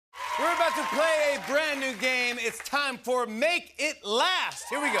We're about to play a brand new game. It's time for Make It Last.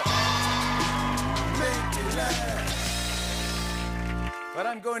 Here we go. Make it last. But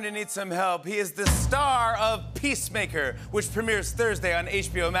I'm going to need some help. He is the star of Peacemaker, which premieres Thursday on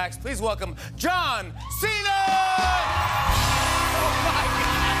HBO Max. Please welcome John Cena! Oh my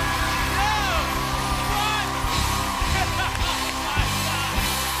God! No! What? Oh my God!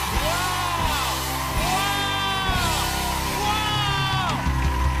 Wow! Wow! Wow!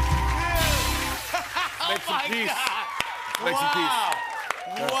 Make some peace. God. Make some peace.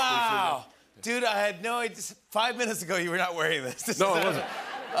 Wow. Dude, I had no idea. 5 minutes ago, you were not wearing this. No, it wasn't.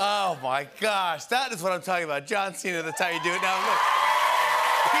 Oh, my gosh. That is what I'm talking about. John Cena, that's how you do it. Now, look.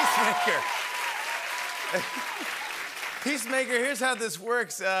 Peacemaker. Peacemaker, here's how this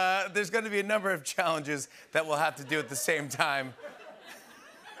works. There's going to be a number of challenges that we'll have to do at the same time.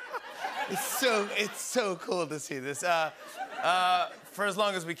 It's so cool to see this. For as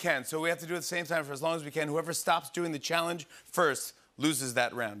long as we can. So we have to do it at the same time for as long as we can. Whoever stops doing the challenge first loses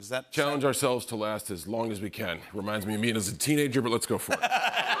that round. Is that challenge ourselves to last as long as we can? Reminds me of me as a teenager, but let's go for it.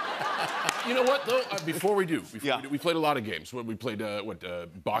 You know what, though? Before we do, we played a lot of games. We played,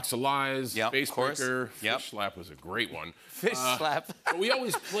 Box of Lies, Peacemaker, Fish Slap was a great one. Fish Slap. But we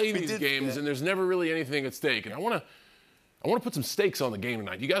always play these games, and there's never really anything at stake. And I want to put some stakes on the game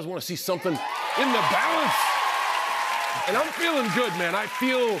tonight. You guys want to see something in the balance? And I'm feeling good, man. I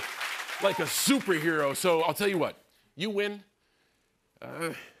feel like a superhero. So I'll tell you what. You win.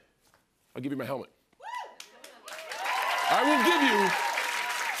 I'll give you my helmet. I will give you.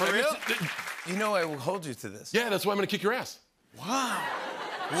 For real? You know I will hold you to this. Yeah, that's why I'm going to kick your ass. Wow.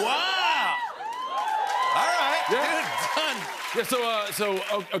 Wow. All right. Yeah. Dude, done. Yeah, so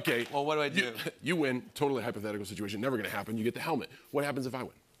okay. Well, what do I do? You win. Totally hypothetical situation. Never going to happen. You get the helmet. What happens if I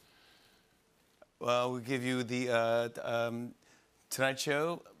win? Well, we'll give you the Tonight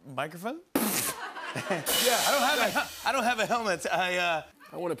Show microphone. Yeah, I don't have a helmet. I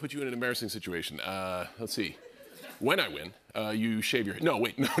want to put you in an embarrassing situation. Let's see. When I win, you shave your head. No,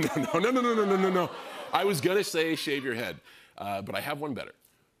 wait, no. I was gonna say shave your head, but I have one better.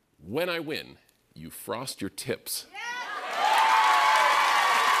 When I win, you frost your tips.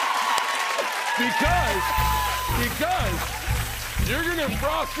 Because you're gonna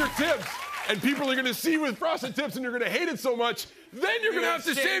frost your tips. And people are going to see with frosted tips, and you're going to hate it so much. Then you're going to have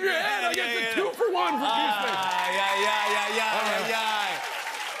to shave your head. I get the 2 for 1 for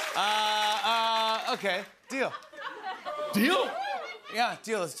Peacemaker. Okay, deal. Deal? Yeah,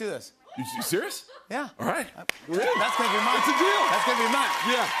 deal. Let's do this. You serious? Yeah. All right. We're in. That's going to be mine. It's a deal. That's going to be mine.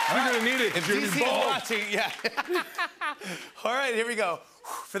 Yeah, you're going to need it. If DC is watching, yeah. All right, here we go.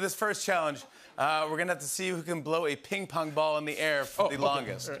 For this first challenge, we're going to have to see who can blow a ping pong ball in the air for the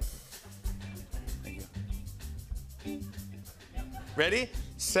longest. Right. Ready,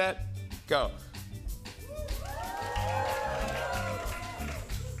 set, go.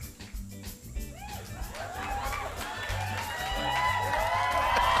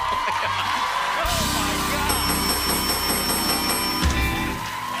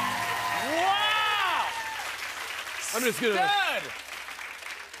 I'm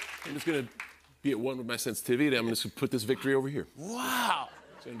just gonna be at one with my sensitivity, and I'm just gonna put this victory over here. Wow.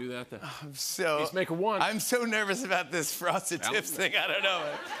 So I'm gonna do that then. Peacemaker won. I'm so nervous about this frosted tips thing. I don't know.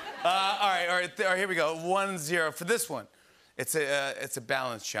 All right, here we go. 1-0 for this one. It's a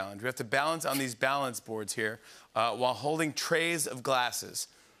balance challenge. We have to balance on these balance boards here while holding trays of glasses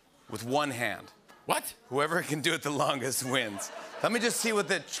with one hand. What? Whoever can do it the longest wins. Let me just see what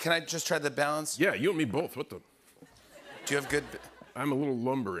the. Can I just try the balance? Yeah, you and me both. What the? Do you have good? I'm a little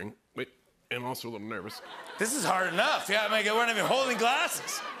lumbering. Wait, and also a little nervous. This is hard enough. Yeah, we're not even holding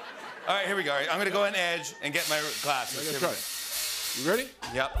glasses. All right, here we go. All right, I'm gonna go on edge and get my glasses. I'm gonna try it. You ready?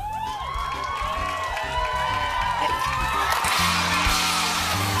 Yep.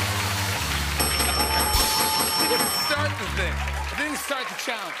 We didn't start the thing. We didn't start the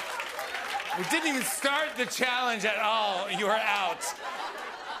challenge. We didn't even start the challenge at all. You are out.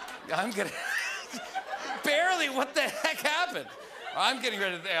 I'm gonna. Barely. What the heck happened? I'm getting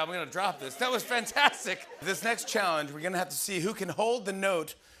ready to. I'm gonna drop this. That was fantastic. This next challenge, we're gonna have to see who can hold the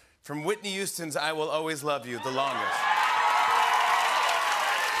note from Whitney Houston's "I Will Always Love You" the longest.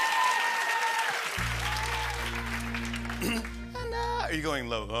 Are you going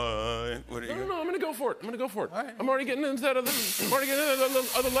low? What are you No, I'm gonna go for it. All right. I'm already getting into that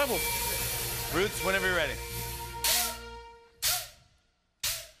other level. Roots, whenever you're ready.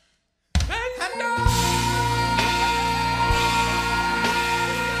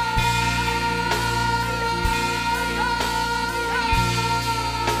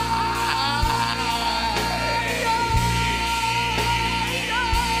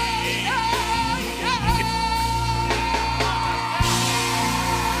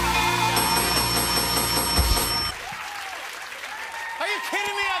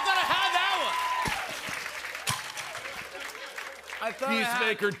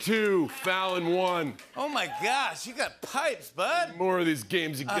 Peacemaker 2, Fallon 1. Oh my gosh, you got pipes, bud. More of these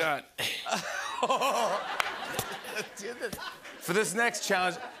games you got. Let's do this. For this next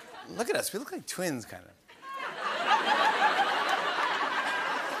challenge, look at us. We look like twins, kind of.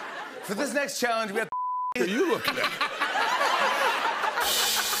 For this next challenge, we have. What are you looking at?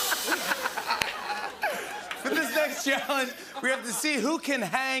 For this next challenge, we have to see who can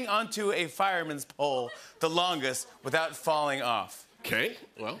hang onto a fireman's pole the longest without falling off. Okay,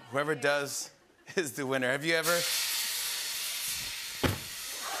 well. Whoever does is the winner. Have you ever?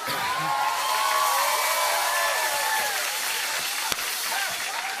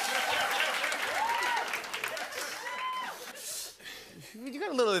 You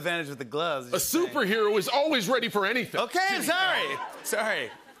got a little advantage with the gloves. A superhero is always ready for anything. Okay, sorry.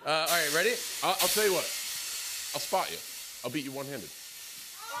 All right, ready? I'll tell you what. I'll spot you. I'll beat you one-handed.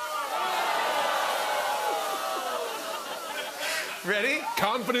 Ready?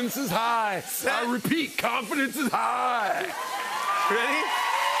 Confidence is high. Set. I repeat, confidence is high. Ready?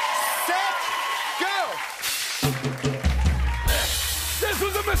 Set, go! This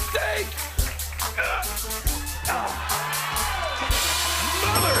was a mistake!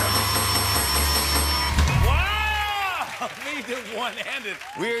 Mother! Wow! Me did one-handed.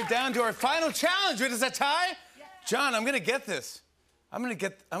 We're down to our final challenge. Wait, is that tie? John, I'm gonna get this. You're gonna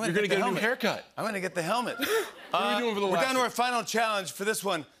get a new haircut. I'm gonna get the helmet. What are you doing for the last We're down to our final challenge. For this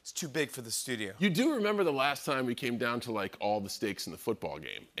one, it's too big for the studio. You do remember the last time we came down to like all the stakes in the football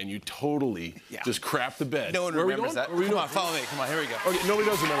game, and you totally just crapped the bed. No one remembers that. Come on, follow me. Come on, here we go. Okay, nobody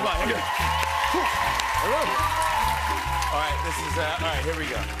does remember. Come on, here we go. All right, this is all right. Here we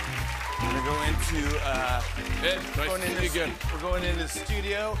go. We're gonna go into. Ed, nice to see you again. We're going into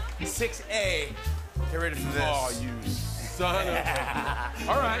Studio 6A. Get ready for this. Oh, you son of a...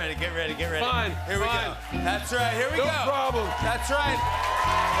 All right. Get ready. Fine. Here we go. That's right. Here we go. No problem. That's right.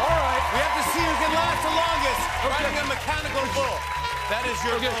 All right. We have to see who can last the longest riding a mechanical bull. That is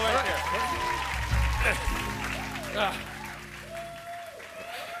your goal right here.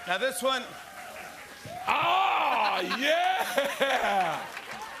 Now this one. Oh, yeah!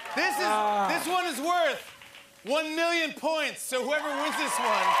 This one is worth 1 million points. So whoever wins this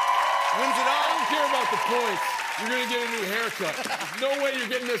one wins it all. I don't care about the points. You're gonna get a new haircut. There's no way you're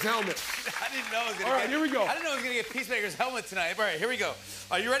getting this helmet. I didn't know I was gonna All right, here we go. I didn't know I was gonna get Peacemaker's helmet tonight. All right, here we go.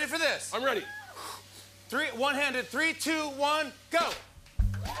 Are you ready for this? I'm ready. One-handed. 3, 2, 1, go.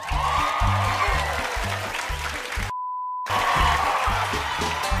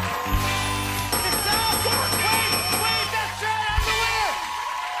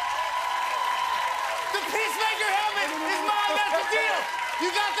 You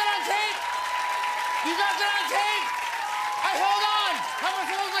got that on tape? You got that on tape? I hold on. How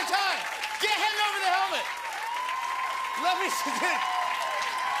much was my time? Hand over the helmet. Let me see it.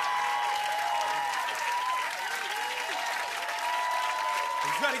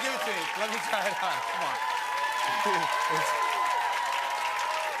 He's trying to give it to me. Let me try it on. Come on.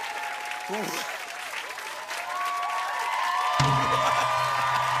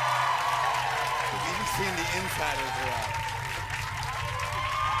 You've seen the inside of the eye.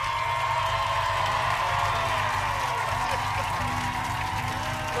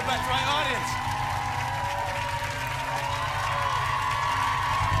 Go back to my audience.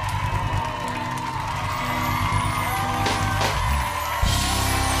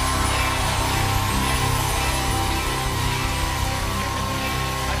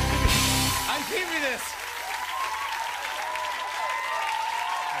 I'm keeping this.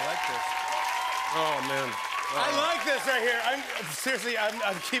 I like this. Oh, man. I like this right here.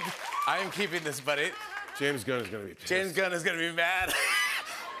 I am keeping this, buddy. James Gunn is gonna be pissed. James Gunn is gonna be mad.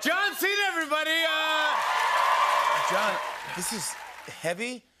 John Cena, everybody! John, this is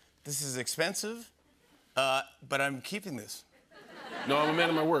heavy, this is expensive, but I'm keeping this. No, I'm a man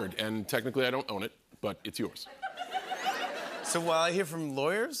of my word, and technically I don't own it, but it's yours. So while I hear from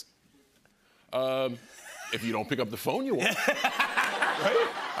lawyers? If you don't pick up the phone, you won't. Right?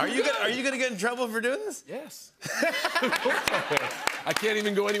 Are you gonna get in trouble for doing this? Yes. I can't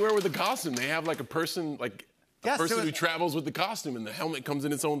even go anywhere with the costume. They have like a person, who travels with the costume, and the helmet comes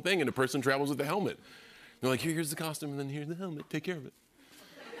in its own thing, and the person travels with the helmet. They're like, here's the costume, and then here's the helmet. Take care of it.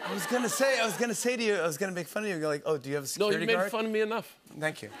 I was gonna say to you, I was gonna make fun of you. You're like, oh, do you have a security guard? No, you made fun of me enough.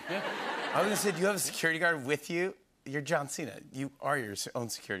 Thank you. Yeah. I was gonna say, do you have a security guard with you? You're John Cena. You are your own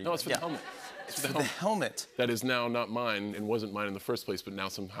security guard. No, it's for the helmet. It's for the helmet. That is now not mine and wasn't mine in the first place, but now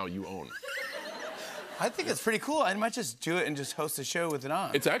somehow you own. I think it's pretty cool. I might just do it and just host a show with it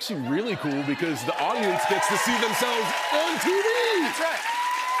on. It's actually really cool because the audience gets to see themselves on TV. That's right.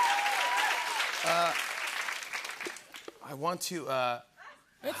 I want to.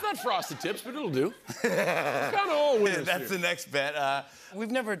 It's not Frosted Tips, but it'll do. It's kind of all winners. That's the next bet.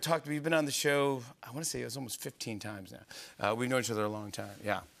 We've never talked. We've been on the show. I want to say it was almost 15 times now. We've known each other a long time.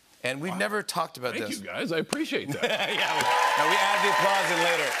 Yeah. And we've never talked about this. Thank you, guys. I appreciate that. Yeah. We add the applause in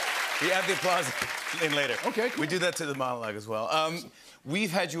later. We add the applause in later. Okay, cool. We do that to the monologue as well.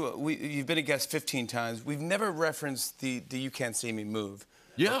 We've had you. You've been a guest 15 times. We've never referenced the "You Can't See Me" move.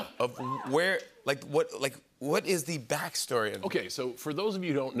 Yeah. Of where, what is the backstory of it? Okay, so for those of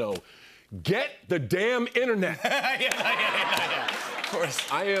you who don't know, get the damn internet. Yeah. Of course.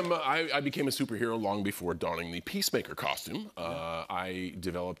 I became a superhero long before donning the Peacemaker costume. I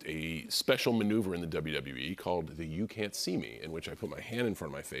developed a special maneuver in the WWE called the "You Can't See Me," in which I put my hand in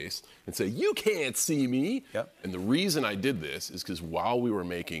front of my face and say, "You can't see me." Yep. And the reason I did this is because while we were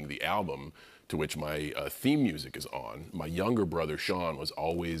making the album, to which my theme music is on, my younger brother Sean was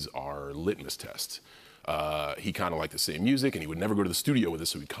always our litmus test. He kind of liked the same music, and he would never go to the studio with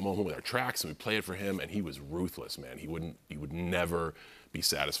us, so we'd come home with our tracks, and we'd play it for him, and he was ruthless, man. He would never be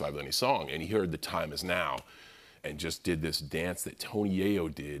satisfied with any song, and he heard "The Time Is Now," and just did this dance that Tony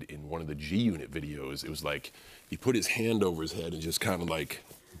Yayo did in one of the G-Unit videos. It was like, he put his hand over his head and just kind of like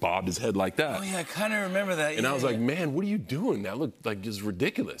bobbed his head like that. Oh yeah, I kind of remember that. And I was like, man, what are you doing? That looked like just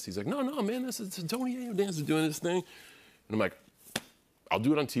ridiculous. He's like, no, man, this is Tony Yayo dance is doing this thing. And I'm like, I'll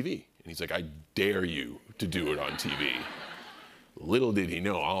do it on TV. And he's like, I dare you to do it on TV. Little did he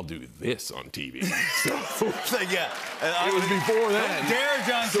know I'll do this on TV. So yeah, it was before that. Dare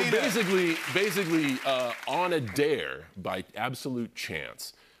John Cena. So basically, on a dare, by absolute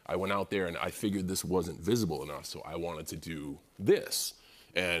chance, I went out there and I figured this wasn't visible enough, so I wanted to do this.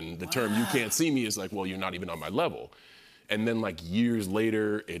 And the term "you can't see me" is like, well, you're not even on my level. And then like years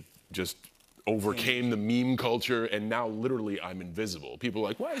later, it just overcame the meme culture, and now literally I'm invisible. People are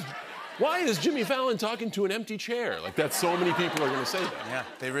like, why is Jimmy Fallon talking to an empty chair? Like, that, so many people are gonna say that. Yeah,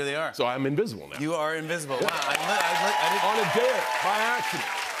 they really are. So I'm invisible now. You are invisible. Yeah. Wow, I on a dare, by accident.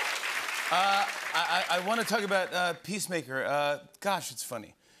 I want to talk about Peacemaker. Gosh, it's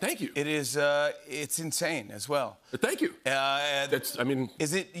funny. Thank you. It is. It's insane as well. Thank you. I mean.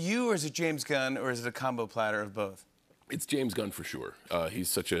 Is it you, or is it James Gunn, or is it a combo platter of both? It's James Gunn for sure. He's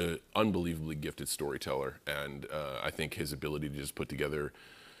such an unbelievably gifted storyteller, and I think his ability to just put together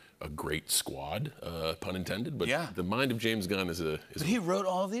a great squad, pun intended, but yeah. The mind of James Gunn is a... But he wrote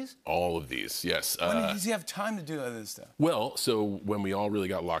all of these? All of these, yes. When does he have time to do all this stuff? Well, so when we all really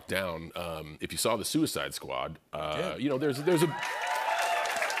got locked down, if you saw the Suicide Squad, you know, there's a...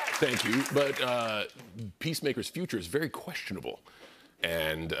 Thank you, but Peacemaker's future is very questionable.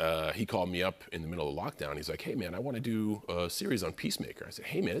 And he called me up in the middle of lockdown. He's like, hey, man, I want to do a series on Peacemaker. I said,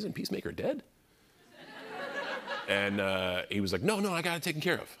 hey, man, isn't Peacemaker dead? And he was like, no, I got it taken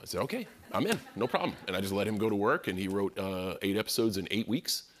care of. I said, okay, I'm in, no problem. And I just let him go to work, and he wrote 8 episodes in 8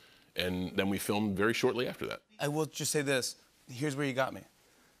 weeks. And then we filmed very shortly after that. I will just say this. Here's where you got me.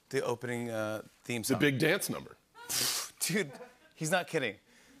 The opening theme song. The big dance number. Dude, he's not kidding.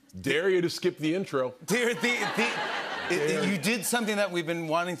 Dare you to skip the intro. Dude, you did something that we've been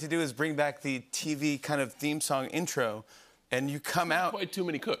wanting to do, is bring back the TV kind of theme song intro, and you come out. Quite too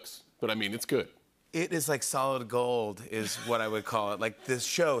many cooks, but I mean, it's good. It is like solid gold, is what I would call it. Like this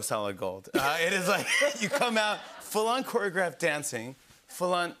show, solid gold. It is like you come out full-on choreographed dancing,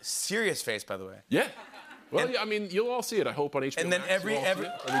 full-on serious face, by the way. Yeah. Well, yeah, I mean, you'll all see it, I hope, on HBO. And then Max.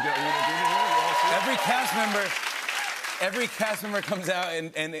 every cast member comes out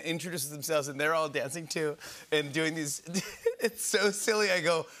and introduces themselves, and they're all dancing too, and doing these. It's so silly. I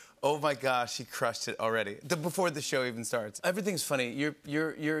go, oh my gosh, he crushed it already. Before the show even starts, everything's funny. Your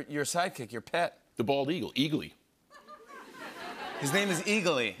sidekick, your pet. The bald eagle, Eagly. His name is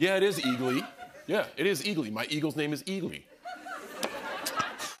Eagly. Yeah, it is Eagly. Yeah, it is Eagly. My eagle's name is Eagly.